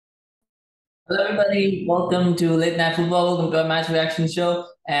Hello, everybody. Welcome to Late Night Football. Welcome to our match reaction show.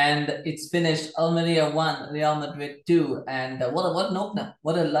 And it's finished. Almeria 1, Real Madrid 2. And what an opener.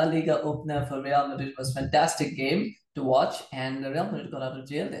 What a La Liga opener for Real Madrid. It was a fantastic game to watch. And Real Madrid got out of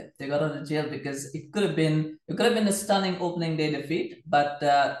jail there. They got out of jail because it could have been a stunning opening day defeat, but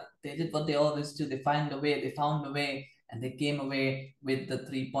they did what they always do. They found a way, and they came away with the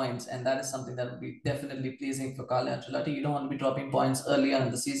 3 points. And that is something that would be definitely pleasing for Carlo Ancelotti. You don't want to be dropping points early on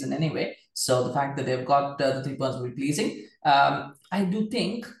in the season anyway. So the fact that they've got the 3 points will be pleasing. I do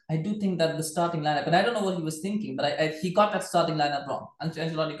think that the starting lineup, and I don't know what he was thinking, but he got that starting lineup wrong.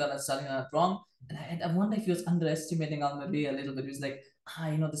 Ancelotti got that starting lineup wrong, and I wonder if he was underestimating Almeria a little bit. He was like,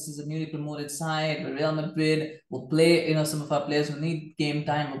 this is a newly promoted side. But Real Madrid will play, some of our players who need game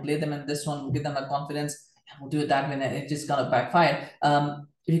time. We'll play them in this one. We'll give them that confidence, and we'll do it that way. And it just kind of backfired.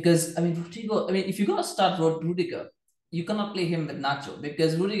 Because I mean, Rodrigo. I mean, if you're gonna start Rudiger, you cannot play him with Nacho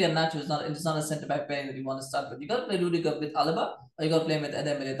because Rudiger and Nacho is not a centre back pairing that you want to start with. You got to play Rudiger with ALABA or you got to play him with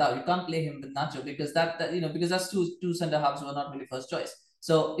Eder Militao. You can't play him with Nacho because because that's two centre halves who are not really first choice.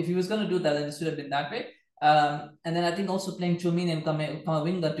 So if he was going to do that, then it should have been that way. And then I think also playing Chouamini and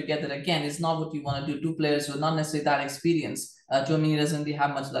Camavinga together again is not what you want to do. Two players who are not necessarily that experienced. Chouamini doesn't really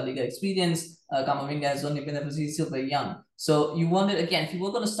have much La Liga experience. Camavinga has only been there for he's still very young. So you wanted again, if you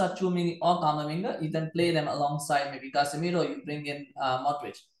were going to start Chouamini or Camavinga, you then play them alongside maybe Casemiro. You bring in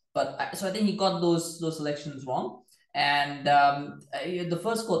Modric. So I think he got those selections wrong. And the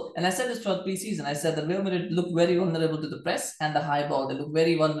first goal, and I said this throughout preseason, I said that Real Madrid looked very vulnerable to the press and the high ball. They look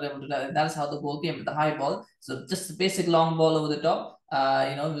very vulnerable to that. And that is how the goal came with the high ball. So just a basic long ball over the top.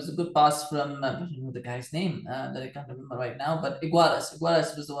 It was a good pass from I don't know the guy's name that I can't remember right now, but Iguaras.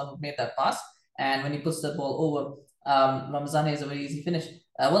 Iguaras was the one who made that pass. And when he puts that ball over, Ramazani is a very easy finish.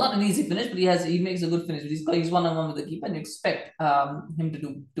 Well, not an easy finish, but he makes a good finish. He's one on one with the keeper, and you expect him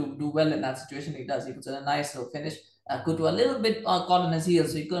to do well in that situation. He does. He puts in a nice little finish. Couture a little bit caught on his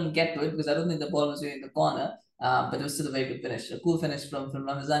heels, so he couldn't get to it because I don't think the ball was really in the corner. But it was still a very good finish. A cool finish from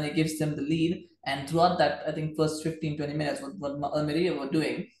Ramazani gives them the lead. And throughout that, I think first 15-20 minutes, what Almeria were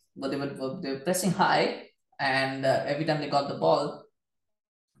doing, they were pressing high, and every time they got the ball,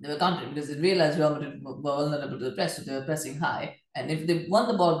 they were countering because they realized Real Madrid were vulnerable to the press, so they were pressing high. And if they won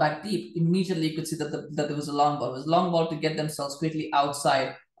the ball back deep, immediately you could see that there was a long ball. It was a long ball to get themselves quickly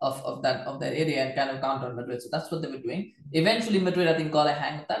outside of that area and kind of counter on Madrid. So that's what they were doing. Eventually, Madrid, I think, got a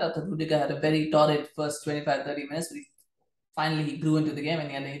hang of that. I thought Rudiger had a very torrid first 25-30 minutes, but finally he grew into the game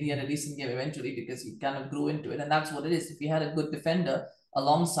and he had a decent game eventually because he kind of grew into it. And that's what it is. If he had a good defender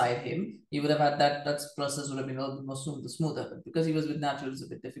alongside him, he would have had that process would have been a little bit more smoother. But because he was with Nacho, it was a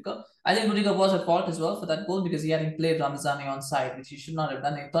bit difficult. I think Rudiger was at fault as well for that goal because he hadn't played Ramazani on side, which he should not have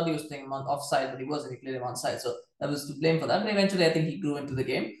done. He thought he was playing him on offside, but he wasn't. He played him on side. So that was to blame for that. But eventually, I think he grew into the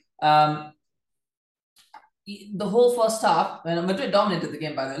game. The whole first half, when Madrid dominated the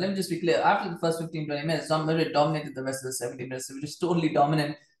game, by the way, let me just be clear. After the first 15-20 minutes, Madrid dominated the rest of the 70 minutes. They were just totally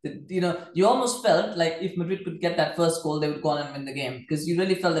dominant. You almost felt like if Madrid could get that first goal, they would go on and win the game because you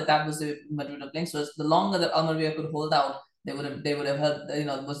really felt that was the way Madrid were playing. So the longer that Almeria could hold out, they would have held,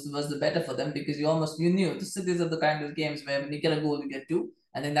 was the better for them because you knew these are the kind of games where when you get a goal, you get two.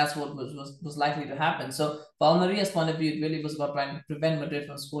 And then that's what was likely to happen. So, from Almeria's point of view, it really was about trying to prevent Madrid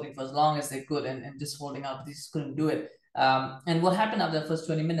from scoring for as long as they could and just holding out. They just couldn't do it. And what happened after the first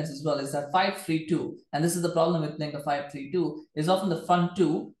 20 minutes as well is that 5-3-2, and this is the problem with playing a 5-3-2, is often the front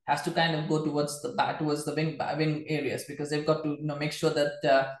two has to kind of go towards the back, towards the wing areas because they've got to make sure that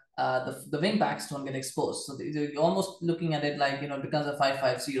the wing backs don't get exposed. So you're almost looking at it like it becomes a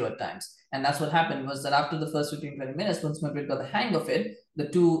 5-5-0 at times. And that's what happened was that after the first 15-20 minutes, once Madrid got the hang of it, the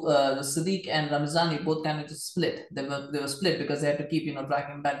Sadiq and Ramazani both kind of just split. They were split because they had to keep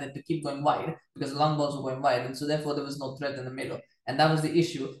tracking back. They had to keep going wide because the long balls were going wide, and so therefore there was no threat in the middle. And that was the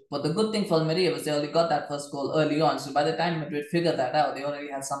issue. But the good thing for Almeria was they already got that first goal early on. So by the time Madrid figured that out, they already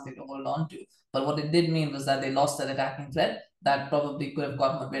had something to hold on to. But what it did mean was that they lost that attacking threat. That probably could have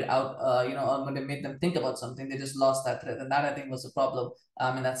got Madrid out, or would have made them think about something. They just lost that threat. And that I think was a problem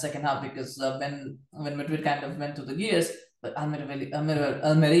in that second half because when Madrid kind of went to the gears, but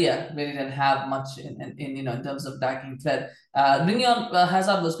Almeria really didn't have much in terms of attacking threat. Bringing on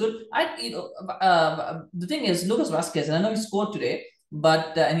Hazard was good. The thing is, Lucas Vasquez, and I know he scored today,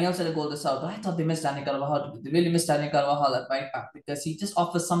 but and he also had a goal this out. But I thought they missed Dani Carvajal. They really missed Dani Carvajal at right back because he just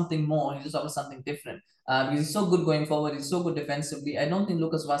offers something more. He just offers something different. Because he's so good going forward. He's so good defensively. I don't think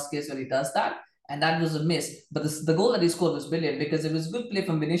Lucas Vasquez really does that. And that was a miss. But the goal that he scored was brilliant because it was good play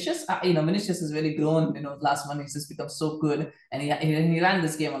from Vinicius. Vinicius has really grown. Last month he's just become so good, and he ran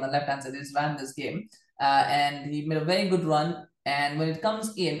this game on the left hand side. He just ran this game, and he made a very good run. And when it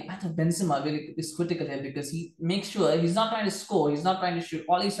comes in, I thought Benzema really is critical here because he makes sure he's not trying to score, he's not trying to shoot.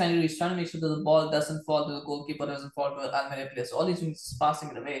 All he's trying to do is trying to make sure that the ball doesn't fall to the goalkeeper, doesn't fall to Almeria player. So all he's doing is passing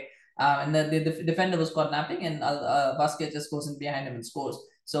it away. And then the defender was caught napping, and Vasquez just goes in behind him and scores.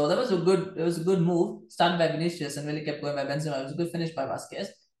 So it was a good move started by Vinicius and really kept going by Benzema. It was a good finish by Vasquez.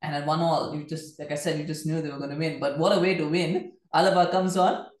 And at 1-1, you just like I said, you just knew they were going to win. But what a way to win! Alaba comes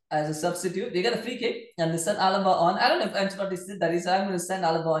on as a substitute. They got a free kick and they sent Alaba on. I don't know if Ancelotti said that. He said, I'm going to send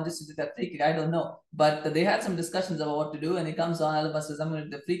Alaba on just to do that free kick. I don't know. But they had some discussions about what to do. And he comes on. Alaba says, I'm going to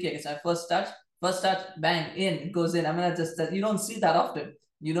do the free kick. It's my first touch. First touch, bang, in. It goes in. I'm going to just, you don't see that often.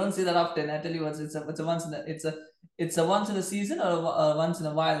 You don't see that often. I tell you what, it's a once in a, it's a once in a season or a once in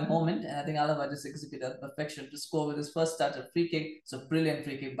a while moment. And I think Alaba just executed that perfection to score with his first touch, a free kick. It's a brilliant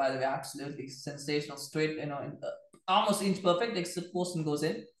free kick, by the way. Absolutely sensational, straight, almost inch perfect, except post and goes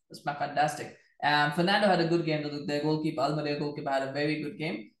in. It's fantastic. Fernando had a good game. The goalkeeper, Almeria goalkeeper, had a very good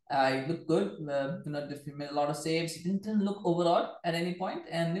game. He looked good. He made a lot of saves. He didn't look overawed at any point,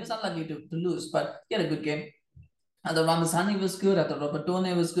 and he was unlucky to lose, but he had a good game. I thought Ramazani was good. I thought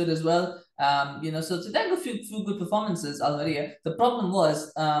Robertone was good as well. So they had a few good performances, Almeria. The problem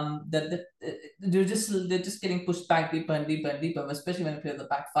was that they're just getting pushed back deeper and deeper and deeper, especially when you play the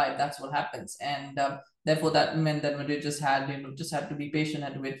back five. That's what happens, and therefore that meant that Madrid just had to be patient,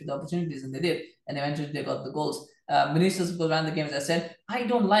 had to wait for the opportunities, and they did, and eventually they got the goals. Vinicius ran the game, as I said. I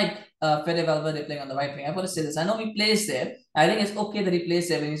don't like Fede Valverde playing on the right wing. I've got to say this. I know he plays there. I think it's okay that he plays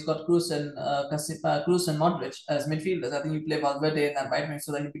there when he's got Cruz and Modric as midfielders. I think you play Valverde in that right wing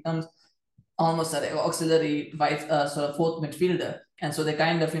so that he becomes almost an auxiliary right sort of fourth midfielder, and so they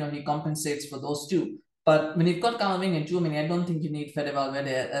kind of he compensates for those two. But when you've got Camavinga and Tchouaméni, I don't think you need Fede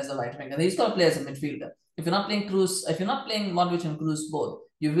Valverde as a right winger. He's got to play as a midfielder. If you're not playing Cruz, if you're not playing Modric and Cruz both,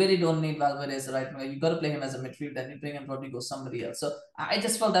 you really don't need Valverde as a right winger. You've got to play him as a midfielder, and you bring in Rodrigo somebody else. So I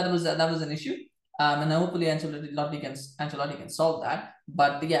just felt that was an issue. And hopefully Ancelotti can solve that.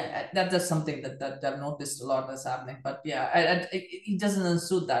 But yeah, that's just something that I've noticed a lot that's happening. But yeah, it doesn't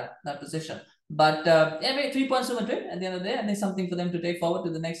suit that position. But anyway, 3 points to Madrid at the end of the day. I think something for them to take forward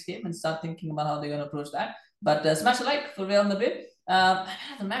to the next game and start thinking about how they're going to approach that. But smash a like for Real Madrid.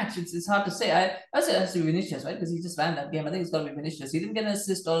 The match, it's hard to say. I say it has to be Vinicius, right? Because he just ran that game. I think it's got to be Vinicius. He didn't get an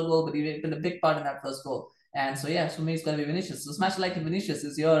assist or a goal, but he played a big part in that first goal. And so, yeah, for me, it's going to be Vinicius. So, smash like Vinicius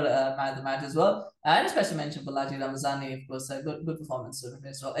is your man of the match as well. And a special mention for Laji Ramazani, of course, a good performance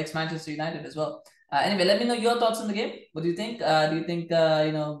as well. Ex-Manchester United as well. Anyway, let me know your thoughts on the game. What do you think? Do you think,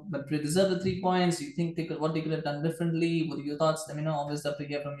 Madrid deserved the 3 points? Do you think what they could have done differently? What are your thoughts? Let me know. Always love to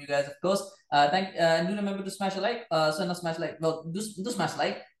hear from you guys, of course. And do remember to smash a like. Not smash like. Well, do smash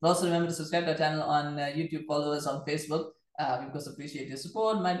like. But also remember to subscribe to our channel on YouTube. Follow us on Facebook. We of course appreciate your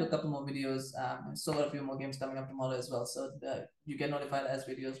support. Might do a couple more videos. And still got a few more games coming up tomorrow as well. So you get notified as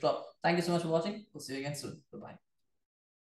videos drop. Thank you so much for watching. We'll see you again soon. Bye bye.